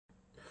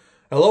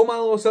Hello my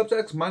little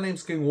subjects, my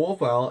name's King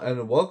Wolfowl,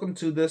 and welcome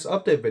to this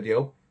update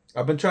video.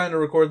 I've been trying to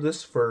record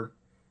this for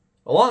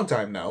a long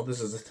time now. This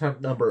is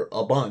attempt number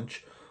a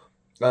bunch.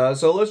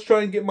 So let's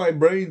try and get my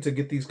brain to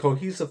get these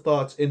cohesive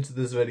thoughts into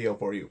this video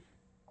for you.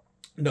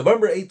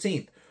 November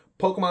 18th,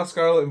 Pokemon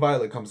Scarlet and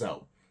Violet comes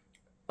out.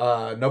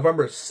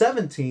 November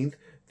 17th,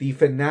 the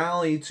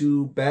finale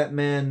to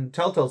Batman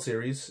Telltale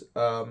series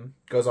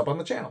goes up on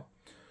the channel.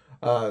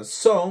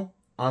 So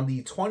on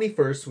the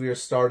 21st, we are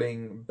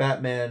starting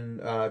Batman,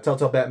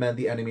 Telltale Batman,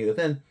 The Enemy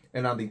Within.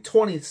 And on the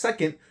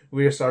 22nd,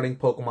 we are starting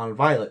Pokemon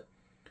Violet.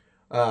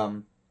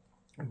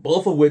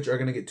 Both of which are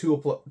going to get two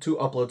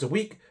uploads a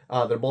week.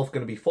 They're both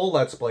going to be full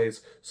Let's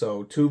Plays,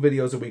 so 2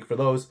 videos a week for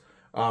those.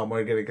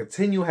 We're going to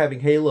continue having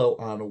Halo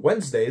on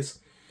Wednesdays.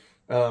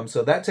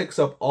 So that takes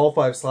up all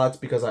 5 slots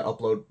because I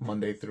upload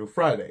Monday through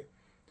Friday.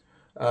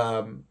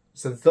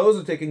 Since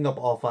those are taking up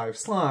all 5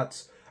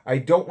 slots, I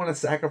don't want to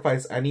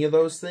sacrifice any of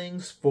those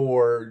things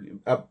for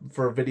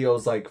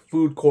videos like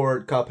Food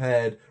Court,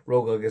 Cuphead,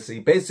 Rogue Legacy,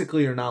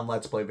 basically your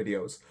non-Let's Play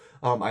videos.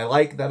 I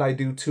like that I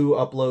do 2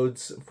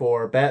 uploads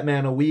for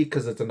Batman a week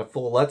because it's in a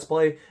full Let's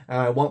Play, and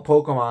I want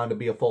Pokemon to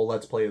be a full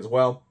Let's Play as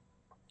well.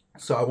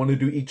 So I want to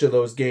do each of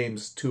those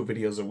games 2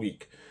 videos a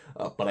week.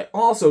 But I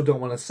also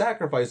don't want to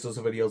sacrifice those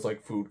videos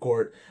like Food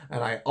Court,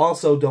 and I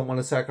also don't want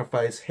to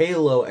sacrifice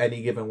Halo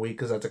any given week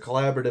because that's a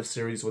collaborative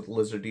series with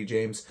Lizard D.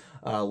 James.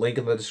 Link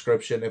in the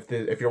description.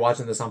 If you're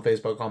watching this on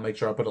Facebook, I'll make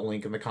sure I put a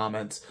link in the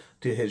comments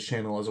to his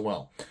channel as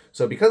well.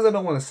 So because I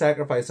don't want to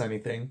sacrifice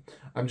anything,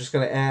 I'm just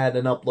going to add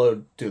an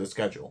upload to the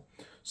schedule.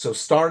 So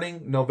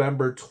starting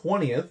November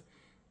 20th,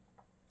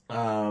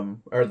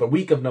 or the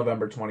week of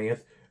November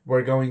 20th,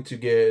 we're going to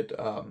get,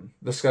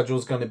 the schedule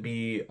is going to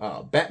be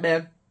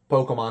Batman,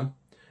 Pokemon,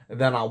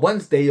 and then on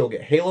Wednesday you'll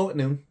get Halo at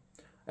noon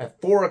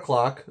at 4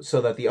 o'clock, so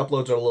that the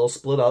uploads are a little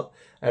split up.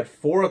 At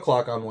 4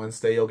 o'clock on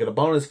Wednesday you'll get a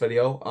bonus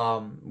video,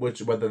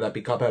 which whether that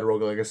be Cuphead,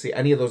 Rogue Legacy,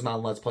 any of those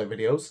non-Let's Play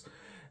videos,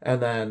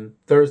 and then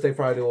Thursday,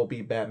 Friday will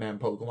be Batman,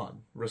 Pokemon,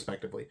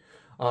 respectively.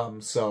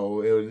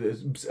 So the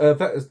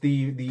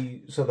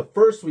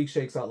first week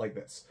shakes out like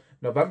this: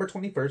 November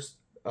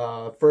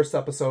 21st, first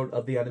episode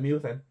of The Enemy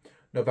Within.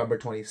 November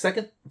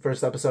 22nd,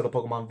 first episode of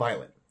Pokemon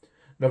Violet.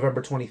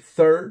 November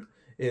 23rd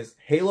is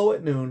Halo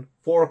at noon.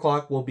 4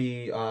 o'clock will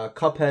be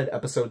Cuphead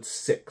episode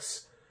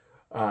 6.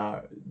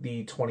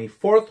 The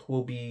 24th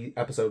will be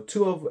episode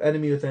 2 of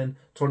Enemy Within.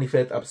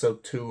 25th,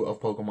 episode 2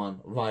 of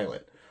Pokemon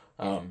Violet.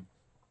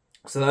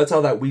 So that's how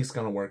that week's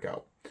going to work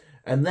out.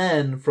 And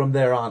then from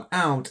there on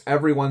out,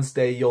 every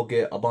Wednesday you'll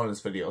get a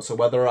bonus video. So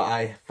whether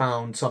I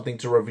found something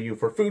to review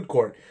for Food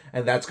Court,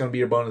 and that's going to be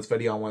your bonus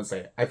video on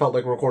Wednesday. I felt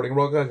like recording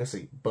Rogue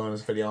Legacy,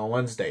 bonus video on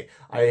Wednesday.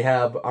 I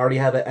already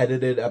have an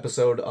edited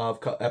episode of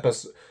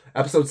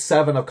episode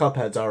 7 of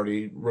Cuphead's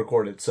already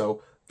recorded,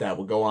 so that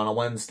will go on a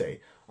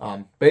Wednesday.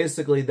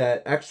 Basically,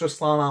 that extra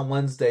slot on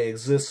Wednesday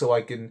exists so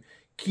I can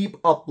keep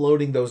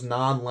uploading those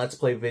non-Let's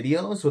Play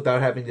videos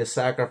without having to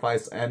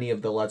sacrifice any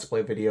of the Let's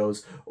Play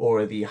videos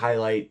or the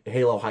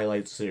Halo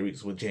Highlights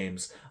series with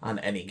James on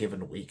any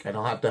given week. I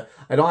don't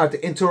have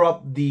to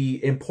interrupt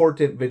the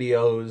important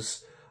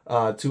videos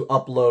to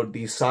upload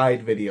the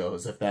side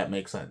videos, if that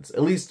makes sense.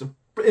 At least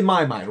in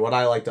my mind, what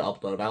I like to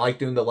upload. I like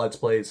doing the Let's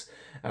Plays,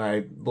 and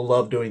I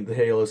love doing the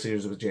Halo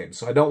series with James.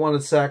 So I don't want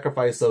to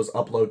sacrifice those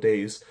upload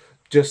days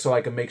just so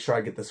I can make sure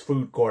I get this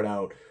Food Court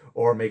out,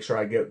 or make sure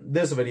I get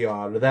this video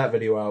out or that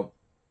video out.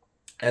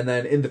 And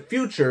then in the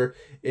future,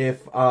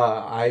 if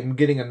I'm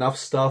getting enough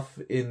stuff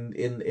in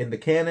the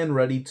canon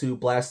ready to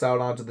blast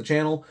out onto the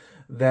channel,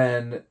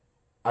 then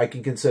I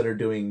can consider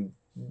doing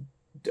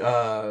 2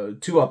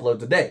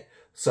 uploads a day.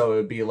 So it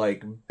would be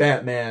like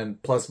Batman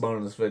plus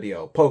bonus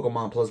video,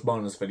 Pokemon plus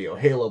bonus video,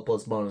 Halo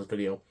plus bonus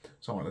video,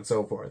 so on and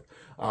so forth.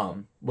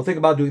 We'll think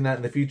about doing that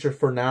in the future.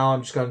 For now,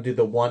 I'm just going to do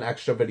the 1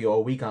 extra video a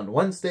week on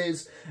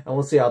Wednesdays, and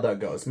we'll see how that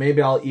goes.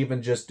 Maybe I'll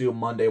even just do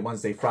Monday,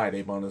 Wednesday,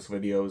 Friday bonus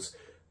videos,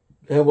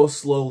 and we'll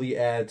slowly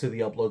add to the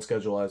upload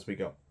schedule as we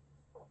go.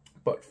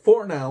 But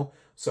for now,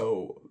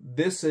 so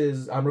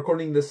I'm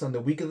recording this on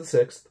the week of the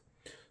 6th.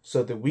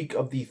 So the week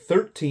of the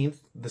 13th,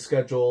 the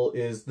schedule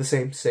is the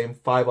same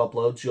 5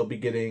 uploads. You'll be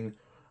getting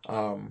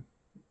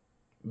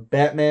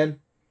Batman,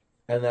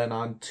 and then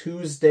on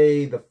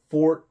Tuesday the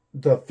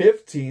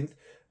 15th,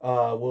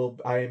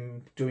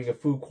 I'm doing a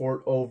Food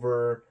Court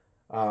over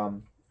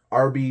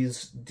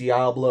Arby's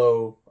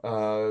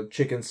Diablo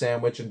chicken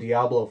sandwich and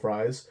Diablo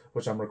fries,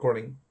 which I'm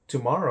recording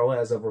tomorrow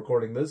as of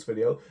recording this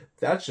video.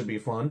 That should be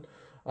fun.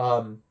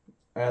 And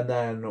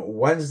then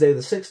Wednesday the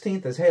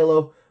 16th is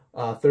Halo.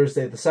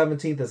 Thursday the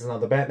 17th is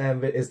another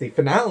Batman, is the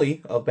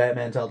finale of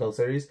Batman Telltale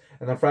series,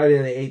 and then Friday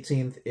the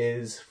 18th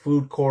is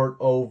Food Court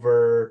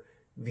over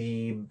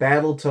the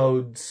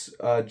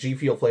Battletoads G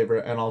Fuel flavor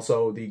and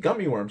also the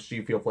Gummy Worms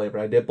G Fuel flavor.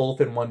 I did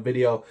both in one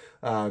video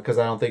because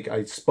I don't think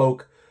I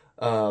spoke.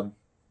 I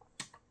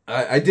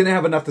didn't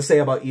have enough to say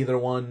about either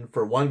one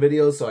for one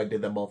video, so I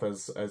did them both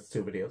as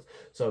 2 videos.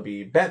 So it'll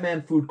be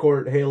Batman Food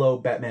Court, Halo,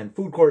 Batman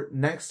Food Court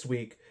next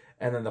week,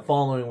 and then the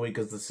following week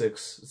is the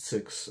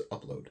 6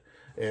 upload.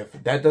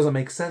 If that doesn't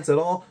make sense at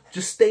all,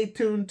 just stay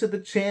tuned to the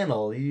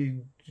channel.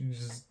 You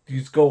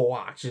just go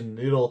watch, and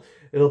it'll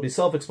be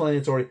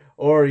self-explanatory,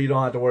 or you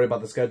don't have to worry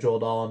about the schedule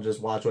at all and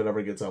just watch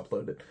whatever gets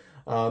uploaded.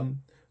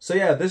 So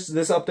yeah, this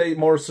update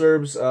more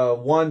serves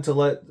one, to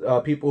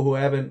let people who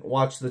haven't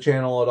watched the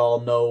channel at all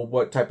know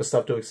what type of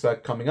stuff to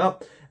expect coming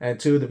up, and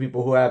two, the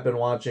people who have been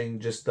watching,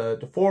 just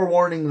the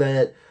forewarning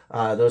that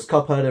those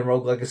Cuphead and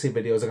Rogue Legacy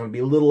videos are going to be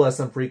a little less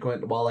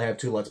infrequent while I have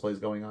 2 Let's Plays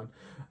going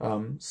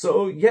on.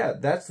 So yeah,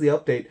 that's the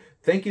update.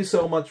 Thank you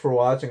so much for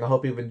watching. I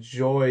hope you've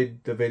enjoyed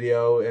the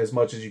video as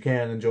much as you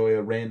can enjoy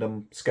a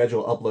random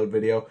schedule upload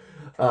video.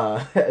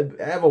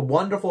 Have a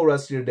wonderful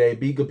rest of your day.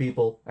 Be good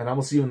people, and I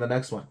will see you in the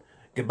next one.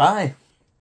 Goodbye.